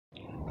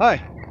Hi,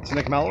 it's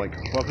Nick Maloich.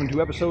 Welcome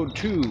to episode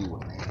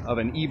 2 of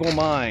An Evil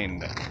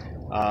Mind.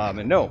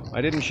 And no, I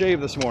didn't shave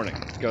this morning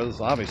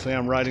because obviously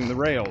I'm riding the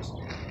rails.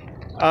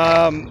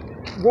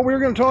 What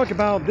we're going to talk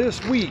about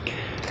this week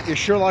is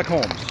Sherlock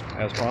Holmes,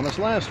 as promised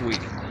last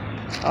week.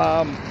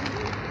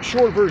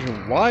 Short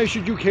version, why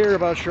should you care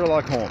about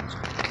Sherlock Holmes?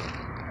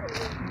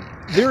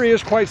 There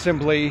is, quite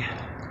simply,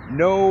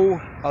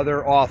 no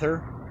other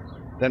author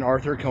than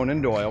Arthur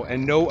Conan Doyle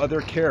and no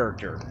other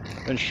character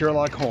than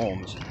Sherlock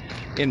Holmes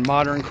in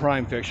modern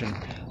crime fiction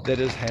that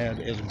has had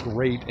as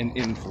great an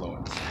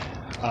influence.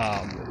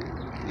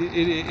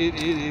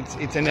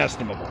 It's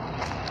inestimable.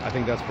 I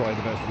think that's probably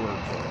the best word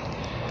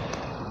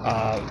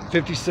for it.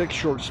 56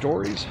 short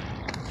stories,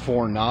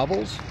 4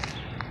 novels,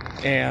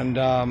 and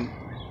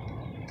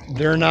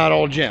they're not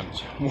all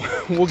gems.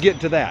 We'll get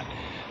to that.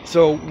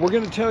 So we're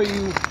going to tell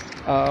you,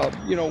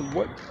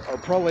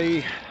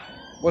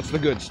 what's the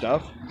good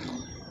stuff.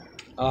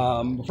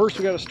 First,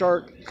 we got to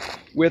start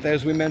with,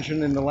 as we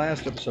mentioned in the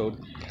last episode,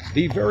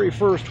 the very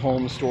first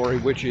Holmes story,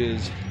 which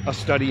is A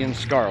Study in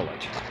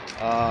Scarlet.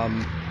 A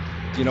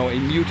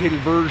mutated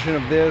version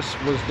of this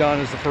was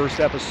done as the first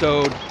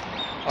episode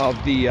of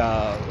the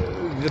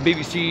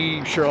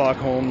BBC Sherlock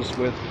Holmes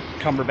with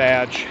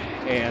Cumberbatch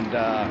and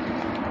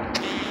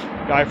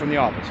guy from The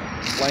Office,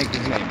 blank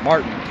his name,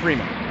 Martin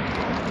Freeman.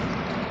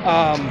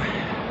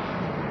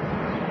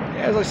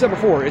 As I said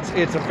before, it's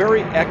a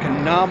very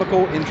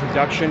economical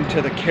introduction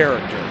to the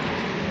character.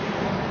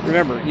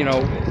 Remember,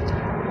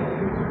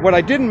 what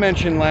I didn't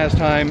mention last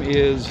time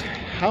is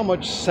how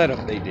much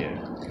setup they did.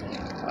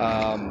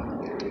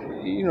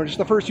 Just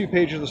the first few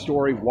pages of the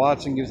story,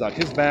 Watson gives out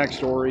his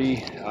backstory.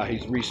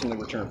 He's recently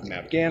returned from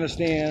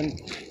Afghanistan.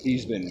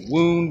 He's been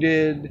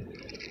wounded.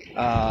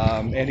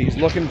 And he's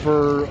looking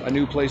for a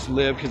new place to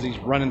live because he's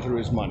running through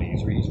his money.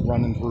 He's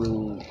running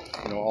through,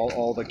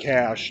 all the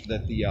cash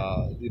that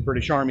the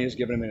British Army has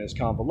given him in his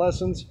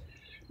convalescence.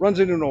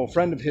 Runs into an old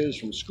friend of his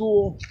from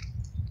school,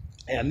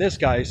 and this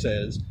guy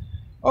says,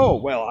 "Oh,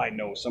 well, I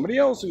know somebody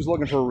else who's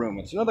looking for a room.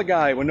 It's another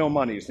guy with no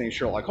money. His name's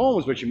Sherlock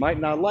Holmes, but you might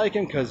not like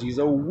him because he's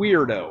a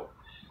weirdo."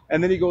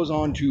 And then he goes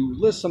on to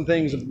list some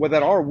things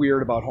that are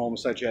weird about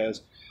Holmes, such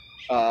as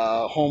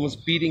Holmes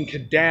beating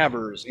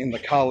cadavers in the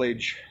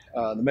college,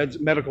 the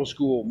medical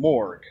school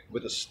morgue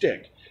with a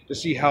stick to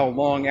see how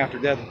long after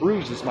death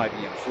bruises might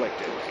be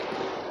inflicted.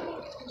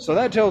 So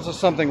that tells us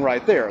something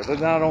right there, that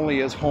not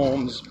only is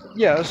Holmes,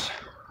 yes,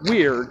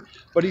 weird,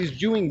 but he's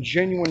doing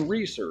genuine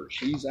research.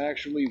 He's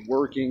actually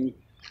working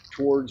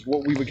towards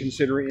what we would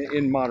consider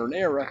in modern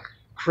era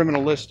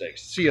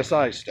criminalistics,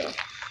 CSI stuff.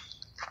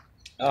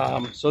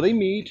 So they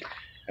meet,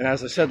 and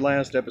as I said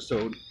last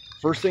episode,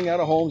 first thing out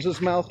of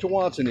Holmes' mouth to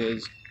Watson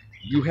is,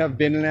 "You have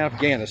been in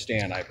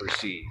Afghanistan, I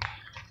perceive."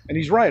 And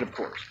he's right, of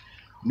course.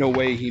 No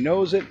way he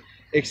knows it,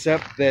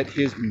 except that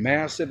his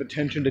massive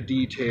attention to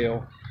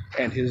detail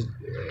and his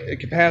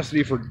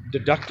capacity for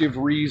deductive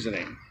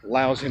reasoning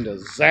allows him to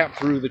zap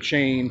through the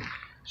chain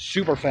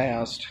super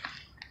fast,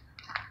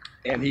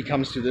 and he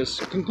comes to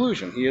this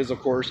conclusion. He is, of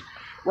course,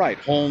 right.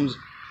 Holmes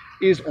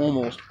is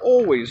almost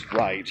always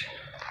right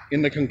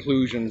in the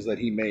conclusions that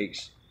he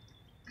makes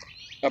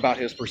about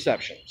his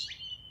perceptions.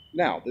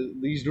 Now,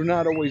 these do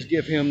not always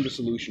give him the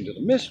solution to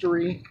the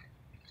mystery,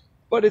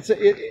 but it's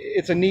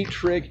a neat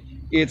trick.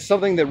 It's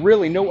something that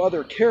really no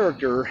other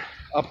character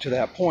up to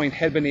that point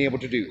had been able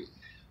to do.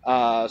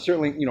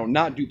 Certainly,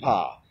 not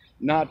Dupin,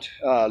 not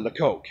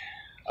Lecoq,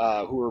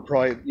 who were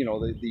probably,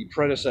 the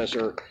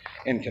predecessor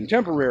and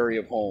contemporary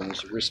of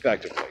Holmes,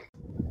 respectively.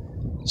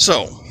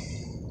 So,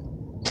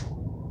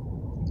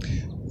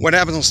 what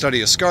happens in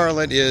Study of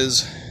Scarlet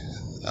is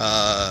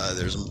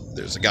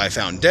there's a guy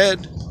found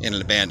dead in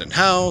an abandoned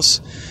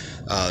house.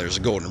 There's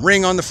a golden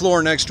ring on the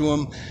floor next to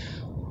him.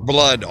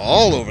 Blood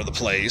all over the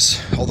place,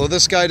 although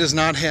this guy does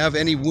not have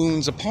any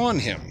wounds upon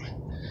him.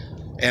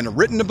 And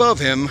written above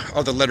him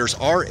are the letters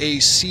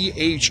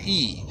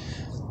R-A-C-H-E.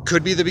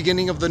 Could be the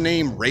beginning of the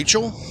name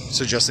Rachel,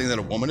 suggesting that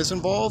a woman is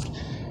involved.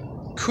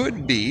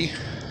 Could be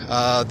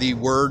the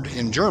word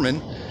in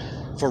German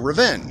for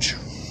revenge.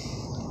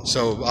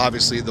 So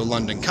obviously the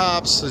London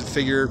cops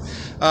figure,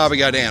 we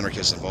got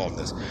anarchists involved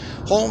in this.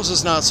 Holmes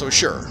is not so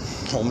sure.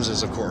 Holmes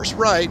is, of course,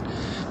 right,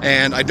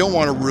 and I don't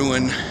want to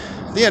ruin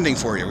the ending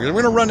for you. We're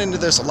going to run into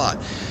this a lot.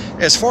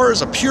 As far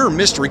as a pure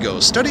mystery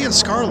goes, Study in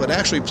Scarlet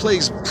actually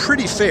plays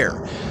pretty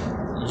fair.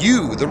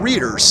 You, the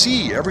reader,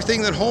 see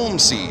everything that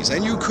Holmes sees,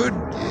 and you could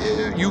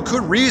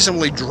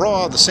reasonably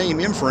draw the same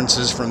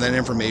inferences from that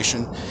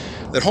information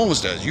that Holmes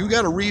does. You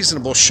got a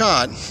reasonable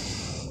shot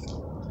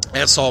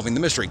at solving the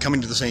mystery,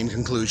 coming to the same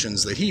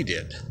conclusions that he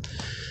did.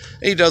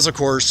 He does, of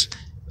course,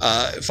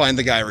 find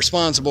the guy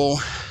responsible.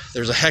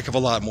 There's a heck of a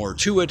lot more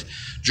to it.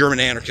 German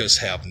anarchists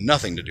have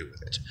nothing to do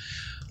with it.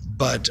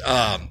 But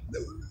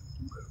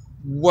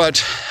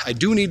what I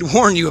do need to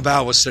warn you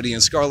about with Study in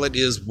Scarlet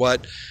is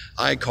what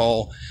I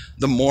call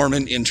the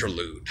Mormon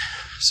interlude.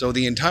 So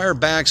the entire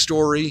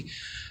backstory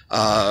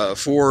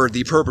for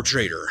the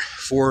perpetrator,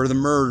 for the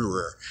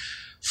murderer,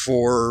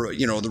 for,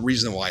 the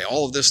reason why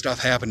all of this stuff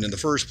happened in the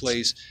first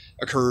place,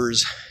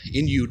 occurs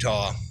in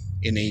Utah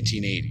in the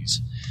 1880s.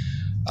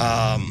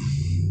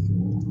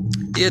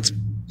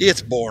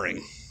 It's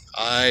boring.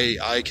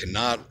 I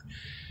cannot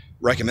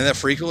recommend that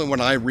frequently.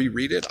 When I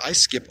reread it, I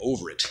skip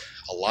over it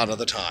a lot of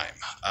the time.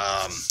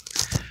 I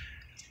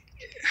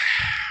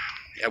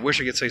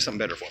wish I could say something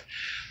better for it.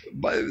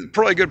 But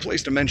probably a good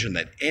place to mention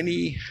that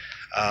any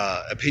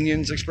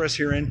opinions expressed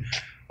herein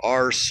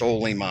are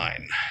solely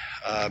mine.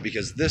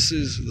 Because this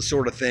is the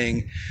sort of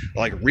thing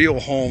like real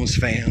Holmes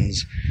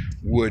fans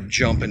would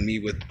jump in me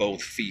with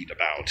both feet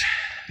about.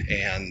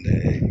 And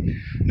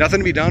nothing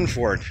to be done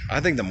for it.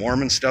 I think the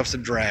Mormon stuff's a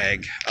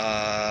drag.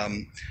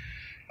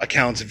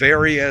 Accounts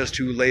vary as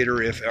to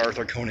later if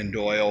Arthur Conan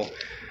Doyle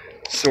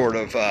sort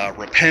of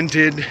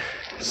repented,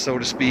 so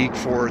to speak,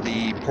 for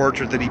the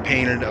portrait that he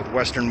painted of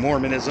Western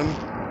Mormonism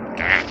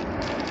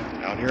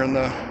out here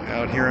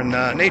in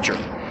nature.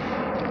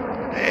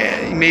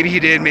 Maybe he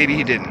did, maybe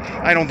he didn't.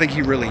 I don't think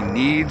he really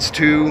needs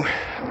to,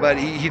 but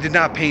he did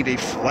not paint a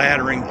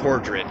flattering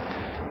portrait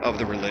of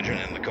the religion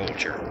and the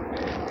culture.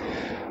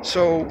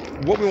 So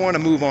what we want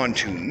to move on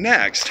to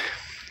next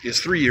is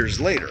 3 years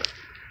later.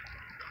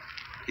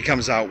 He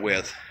comes out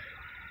with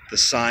The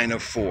Sign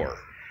of Four.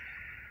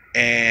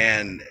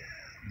 And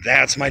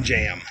that's my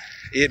jam.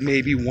 It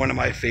may be one of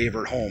my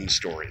favorite Holmes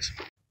stories.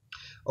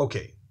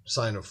 Okay,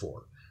 Sign of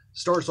Four.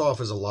 Starts off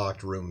as a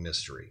locked room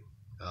mystery.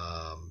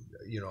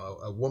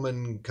 A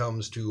woman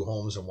comes to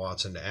Holmes and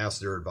Watson to ask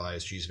their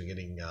advice. She's been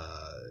getting,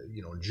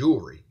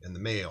 jewelry in the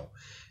mail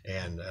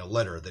and a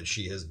letter that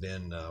she has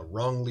been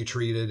wrongly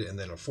treated, and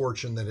then a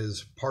fortune that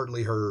is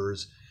partly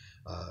hers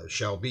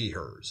shall be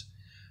hers.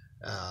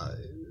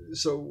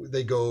 So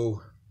they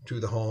go to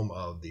the home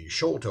of the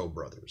Sholto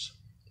brothers,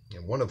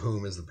 and one of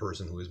whom is the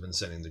person who has been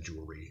sending the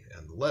jewelry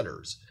and the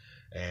letters.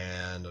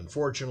 And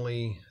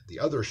unfortunately, the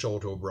other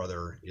Sholto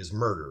brother is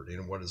murdered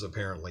in what is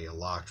apparently a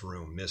locked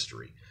room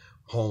mystery.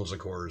 Holmes, of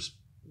course,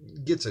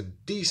 gets a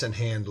decent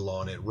handle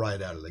on it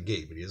right out of the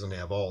gate, but he doesn't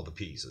have all the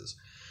pieces.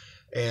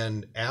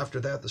 And after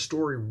that, the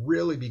story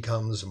really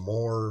becomes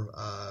more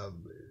a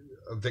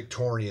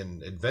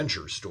Victorian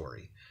adventure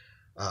story.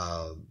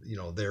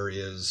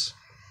 There's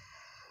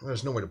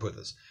no way to put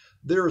this.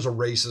 There is a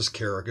racist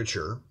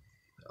caricature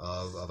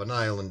of an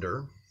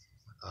islander.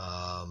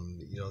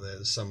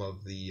 Some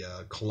of the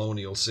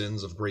colonial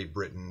sins of Great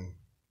Britain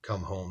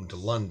come home to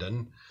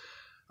London.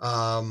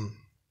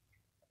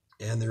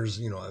 And there's,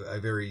 a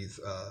very,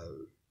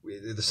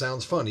 it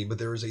sounds funny, but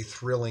there is a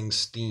thrilling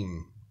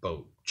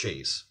steamboat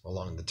chase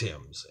along the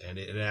Thames. And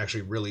it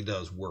actually really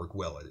does work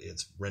well.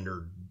 It's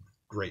rendered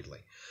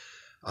greatly.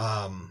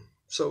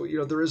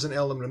 There is an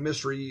element of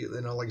mystery.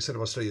 Like I said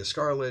about Study of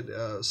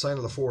Scarlet, Sign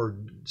of Four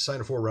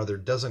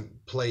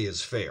doesn't play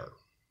as fair.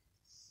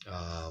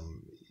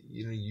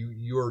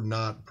 You're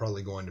not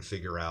probably going to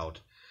figure out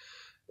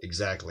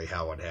exactly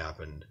how it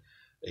happened,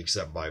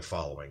 except by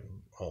following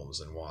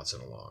Holmes and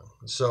Watson along.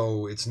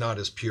 So it's not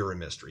as pure a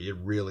mystery. It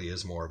really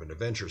is more of an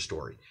adventure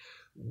story.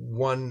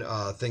 One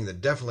thing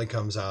that definitely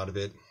comes out of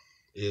it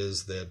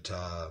is that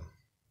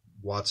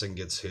Watson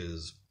gets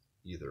his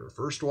either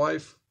first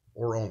wife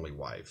or only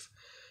wife.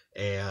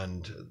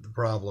 And the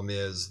problem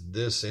is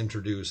this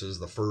introduces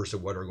the first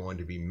of what are going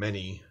to be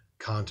many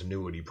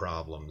continuity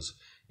problems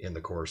in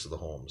the course of the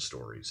Holmes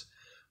stories.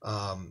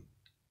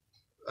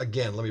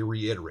 Again, let me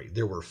reiterate,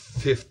 there were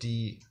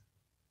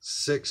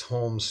 56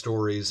 Holmes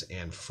stories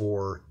and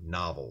 4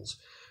 novels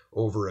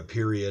over a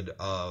period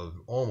of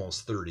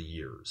almost 30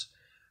 years.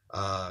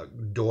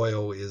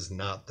 Doyle is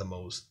not the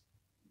most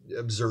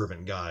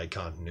observant guy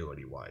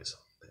continuity-wise,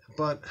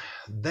 but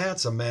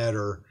that's a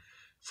matter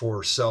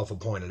for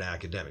self-appointed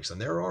academics.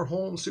 And there are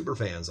Holmes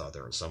superfans out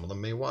there, and some of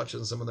them may watch it,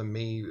 and some of them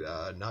may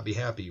not be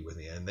happy with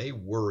me, and they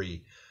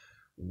worry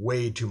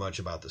way too much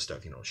about this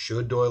stuff.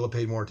 Should Doyle have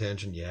paid more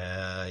attention?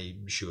 Yeah, he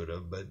should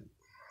have, but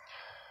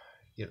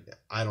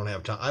I don't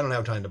have time. I don't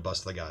have time to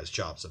bust the guy's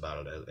chops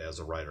about it as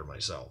a writer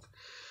myself.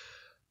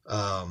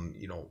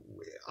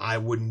 I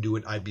wouldn't do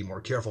it. I'd be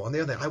more careful. On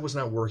the other hand, I was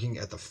not working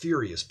at the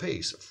furious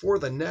pace for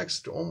the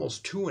next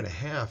almost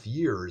 2.5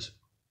 years.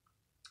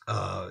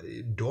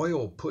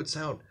 Doyle puts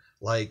out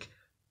like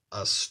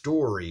a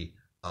story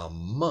a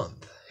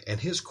month, and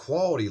his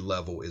quality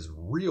level is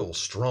real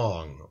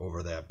strong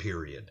over that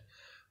period.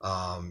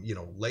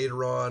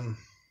 Later on,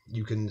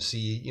 you can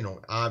see,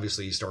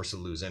 obviously he starts to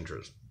lose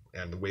interest.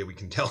 And the way we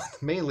can tell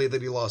mainly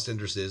that he lost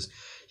interest is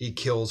he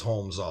kills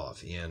Holmes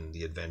off in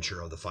The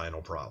Adventure of the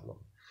Final Problem.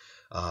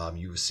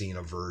 You've seen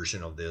a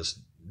version of this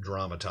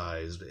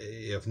dramatized,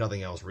 if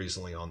nothing else,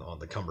 recently on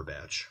the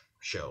Cumberbatch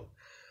show.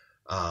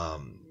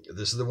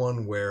 This is the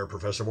one where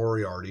Professor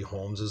Moriarty,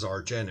 Holmes's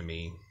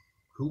archenemy,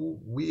 who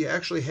we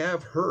actually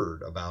have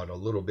heard about a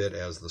little bit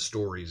as the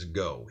stories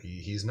go.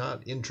 He's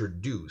not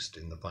introduced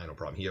in the Final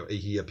Problem.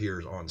 He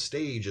appears on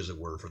stage, as it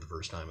were, for the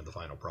first time in the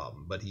Final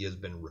Problem, but he has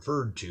been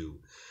referred to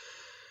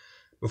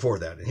before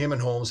that. And him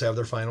and Holmes have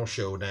their final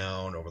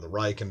showdown over the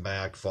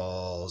Reichenbach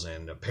Falls,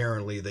 and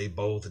apparently they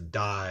both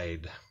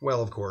died.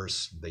 Well, of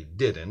course, they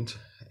didn't.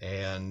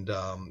 And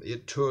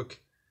it took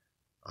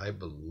I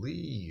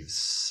believe,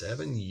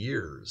 7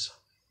 years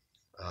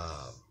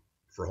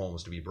for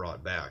Holmes to be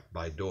brought back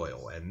by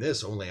Doyle, and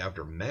this only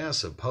after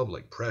massive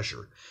public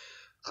pressure.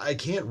 I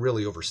can't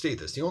really overstate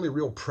this. The only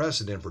real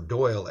precedent for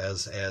Doyle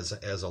as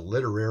a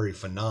literary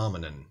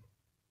phenomenon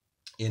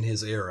in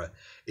his era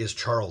is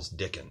Charles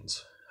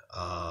Dickens.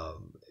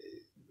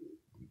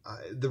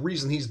 The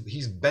reason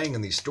he's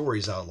banging these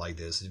stories out like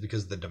this is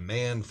because the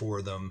demand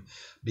for them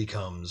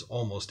becomes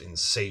almost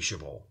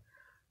insatiable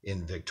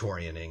in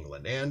Victorian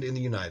England and in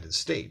the United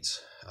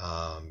States.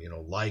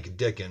 Like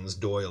Dickens,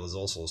 Doyle is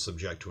also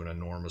subject to an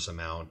enormous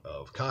amount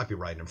of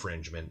copyright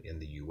infringement in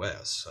the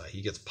U.S.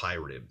 He gets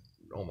pirated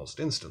almost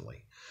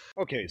instantly.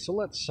 Okay, so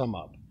let's sum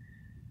up.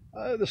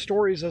 The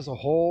stories as a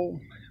whole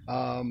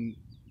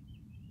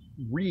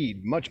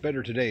read much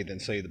better today than,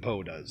 say, the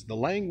Poe does. The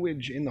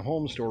language in the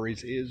Holmes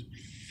stories is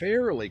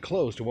fairly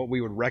close to what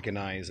we would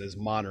recognize as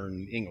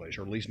modern English,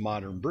 or at least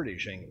modern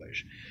British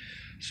English.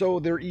 So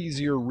they're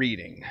easier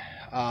reading.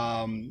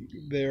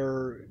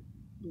 They're,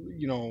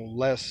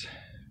 less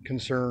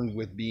concerned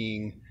with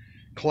being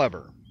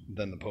clever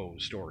than the Poe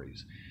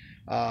stories.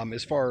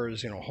 As far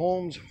as,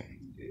 Holmes,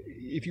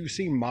 if you've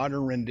seen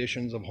modern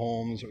renditions of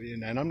Holmes,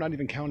 and I'm not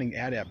even counting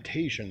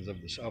adaptations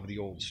of the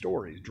old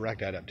stories,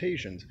 direct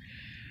adaptations,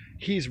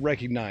 he's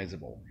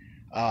recognizable.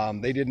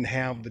 They didn't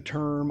have the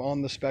term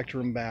on the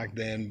spectrum back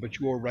then, but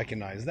you will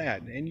recognize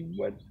that. And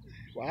what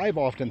I've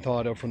often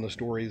thought of from the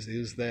stories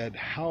is that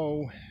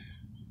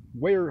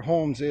where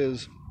Holmes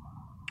is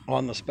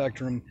on the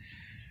spectrum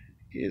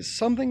is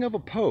something of a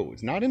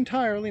pose. Not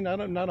entirely, not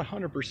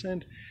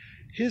 100%.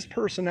 His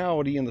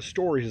personality in the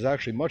stories is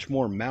actually much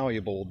more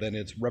malleable than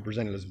it's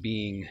represented as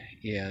being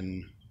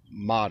in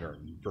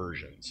modern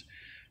versions.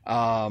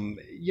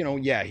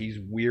 He's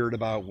weird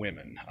about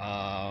women.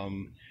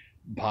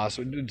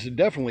 Possibly,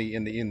 definitely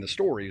in the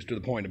stories to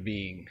the point of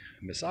being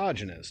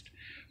misogynist,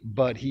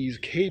 but he's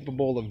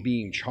capable of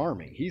being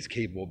charming. He's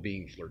capable of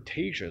being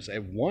flirtatious.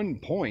 At one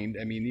point,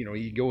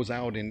 he goes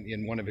out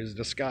in one of his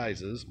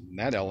disguises, and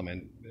that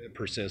element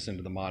persists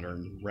into the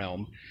modern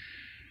realm,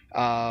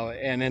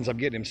 and ends up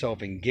getting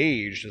himself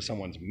engaged to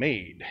someone's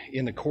maid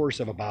in the course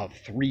of about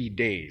 3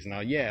 days.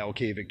 Now,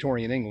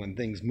 Victorian England,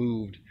 things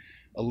moved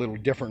a little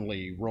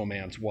differently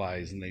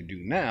romance-wise than they do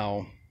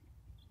now.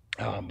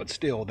 But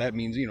still, that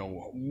means,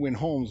 when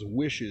Holmes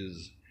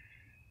wishes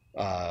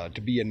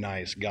to be a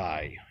nice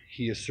guy,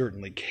 he is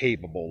certainly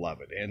capable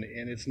of it. And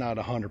it's not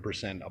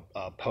 100%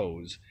 a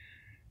pose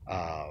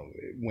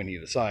when he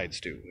decides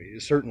to. He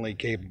is certainly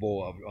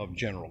capable of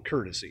general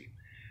courtesy.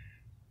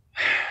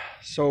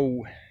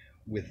 So,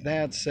 with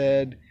that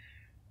said,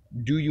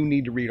 do you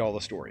need to read all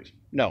the stories?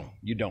 No,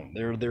 you don't.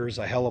 There's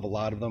a hell of a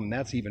lot of them.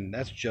 That's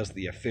just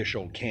the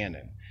official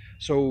canon.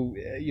 So,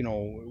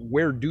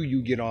 where do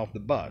you get off the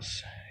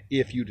bus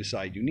if you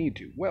decide you need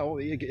to? Well,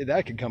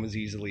 that could come as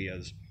easily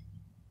as,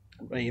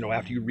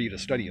 after you read A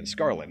Study in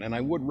Scarlet. And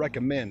I would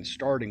recommend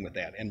starting with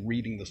that and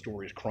reading the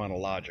stories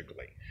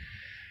chronologically.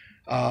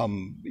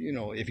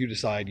 If you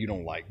decide you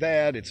don't like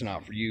that, it's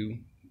not for you,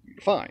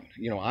 fine.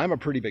 I'm a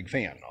pretty big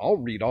fan. I'll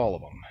read all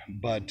of them.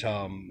 But,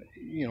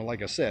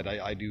 like I said,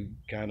 I do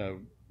kind of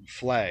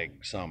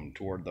flag some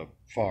toward the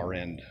far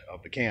end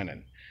of the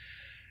canon.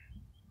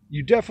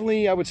 You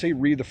definitely, I would say,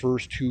 read the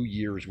first 2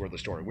 years worth of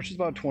story, which is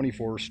about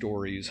 24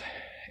 stories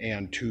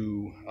and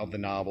 2 of the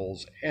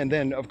novels. And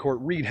then, of course,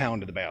 read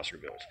Hound of the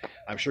Baskervilles.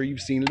 I'm sure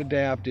you've seen it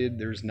adapted.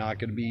 There's not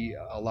going to be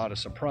a lot of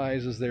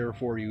surprises there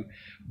for you,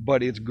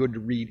 but it's good to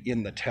read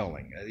in the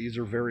telling. These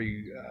are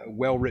very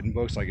well-written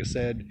books, like I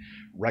said,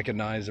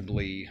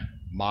 recognizably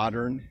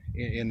modern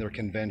in their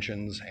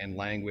conventions and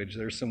language.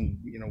 There's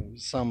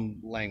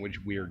some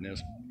language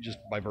weirdness just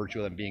by virtue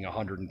of them being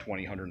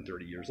 120,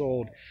 130 years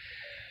old.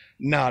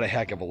 Not a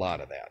heck of a lot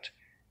of that.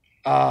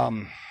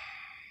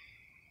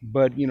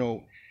 But,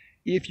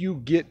 if you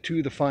get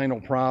to the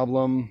final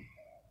problem,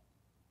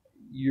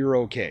 you're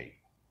okay.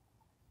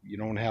 You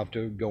don't have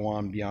to go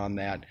on beyond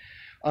that,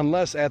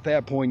 unless at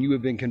that point you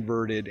have been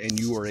converted and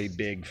you are a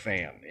big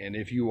fan. And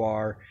if you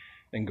are,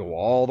 then go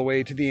all the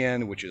way to the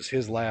end, which is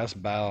his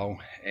last bow,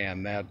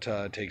 and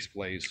that takes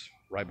place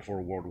right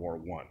before World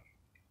War I.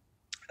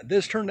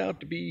 This turned out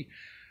to be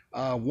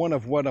one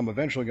of what I'm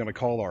eventually going to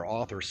call our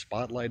author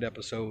spotlight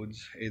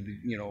episodes.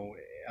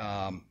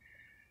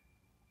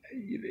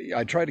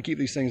 I try to keep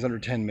these things under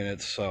 10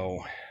 minutes,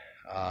 so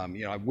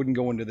I wouldn't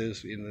go into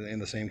this in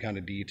the same kind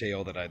of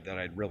detail that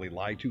I'd really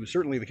like to.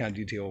 Certainly the kind of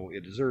detail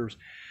it deserves.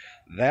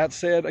 That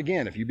said,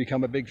 again, if you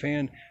become a big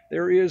fan,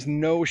 there is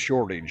no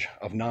shortage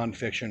of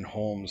nonfiction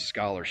Holmes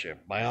scholarship,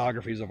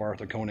 biographies of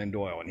Arthur Conan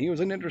Doyle, and he was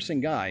an interesting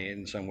guy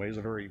in some ways,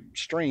 a very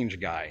strange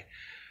guy.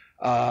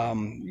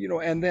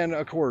 And then,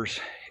 of course,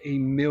 a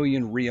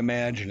million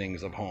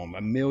reimaginings of Holmes,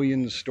 a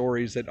million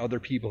stories that other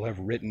people have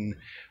written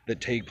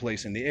that take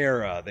place in the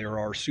era. There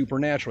are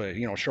supernatural,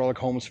 Sherlock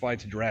Holmes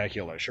fights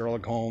Dracula,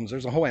 Sherlock Holmes,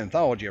 there's a whole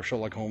anthology of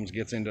Sherlock Holmes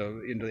gets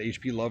into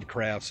H.P.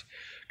 Lovecraft's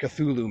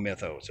Cthulhu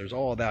mythos. There's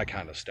all that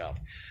kind of stuff.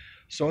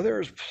 So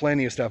there's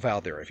plenty of stuff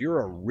out there. If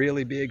you're a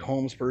really big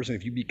Holmes person,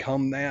 if you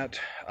become that,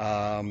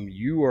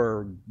 you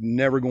are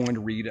never going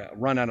to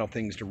run out of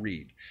things to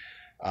read.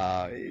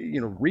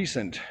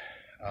 Recent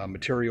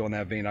material in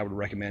that vein, I would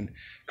recommend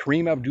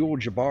Kareem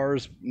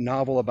Abdul-Jabbar's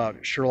novel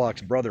about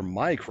Sherlock's brother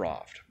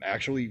Mycroft.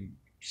 Actually,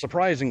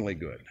 surprisingly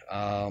good.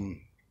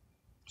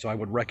 So I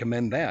would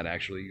recommend that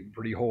actually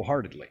pretty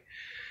wholeheartedly.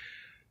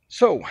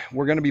 So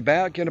we're going to be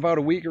back in about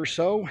a week or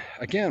so.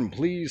 Again,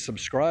 please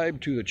subscribe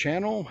to the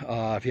channel.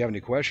 If you have any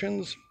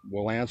questions,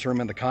 we'll answer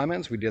them in the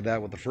comments. We did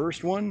that with the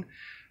first one.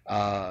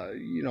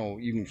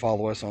 You can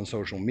follow us on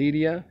social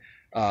media.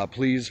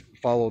 Please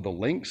follow the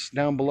links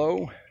down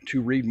below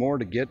to read more,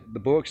 to get the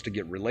books, to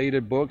get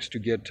related books, to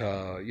get,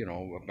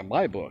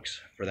 my books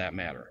for that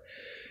matter.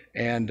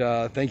 And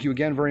thank you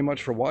again very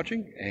much for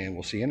watching, and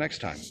we'll see you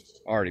next time.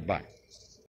 Alrighty, bye.